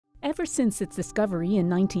Ever since its discovery in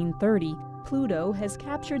 1930, Pluto has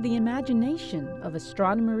captured the imagination of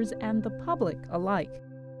astronomers and the public alike.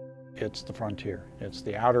 It's the frontier. It's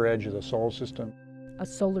the outer edge of the solar system. A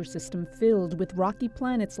solar system filled with rocky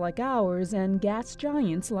planets like ours and gas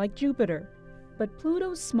giants like Jupiter. But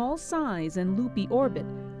Pluto's small size and loopy orbit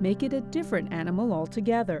make it a different animal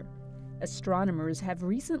altogether. Astronomers have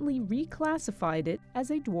recently reclassified it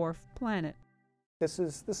as a dwarf planet. This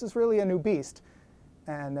is really a new beast,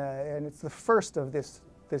 and it's the first of this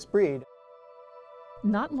breed.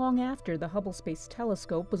 Not long after the Hubble Space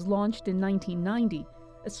Telescope was launched in 1990,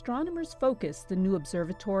 astronomers focused the new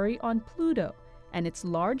observatory on Pluto and its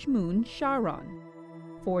large moon Charon.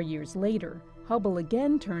 4 years later, Hubble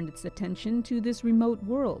again turned its attention to this remote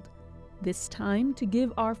world, this time to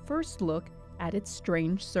give our first look at its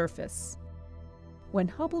strange surface. When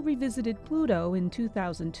Hubble revisited Pluto in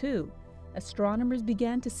 2002, astronomers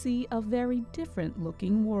began to see a very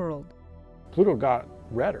different-looking world. Pluto got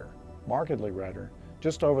redder, markedly redder,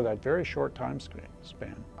 just over that very short time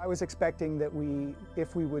span. I was expecting that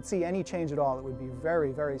if we would see any change at all, it would be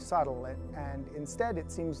very, very subtle, and instead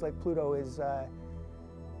it seems like Pluto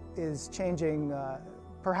is changing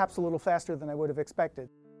perhaps a little faster than I would have expected.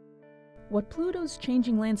 What Pluto's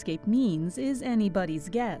changing landscape means is anybody's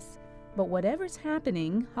guess. But whatever's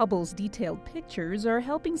happening, Hubble's detailed pictures are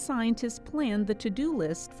helping scientists plan the to-do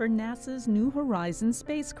list for NASA's New Horizons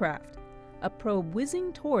spacecraft, a probe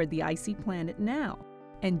whizzing toward the icy planet now,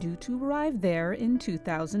 and due to arrive there in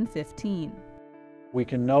 2015. We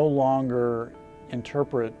can no longer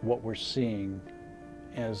interpret what we're seeing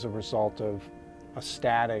as a result of a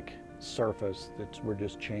static surface that we're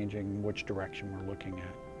just changing which direction we're looking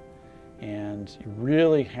at. And you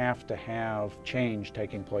really have to have change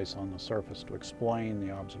taking place on the surface to explain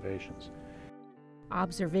the observations.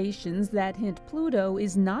 Observations that hint Pluto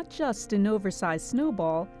is not just an oversized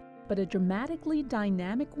snowball, but a dramatically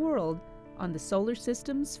dynamic world on the solar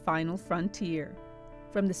system's final frontier.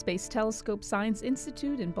 From the Space Telescope Science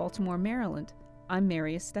Institute in Baltimore, Maryland, I'm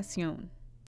Mary Estacion.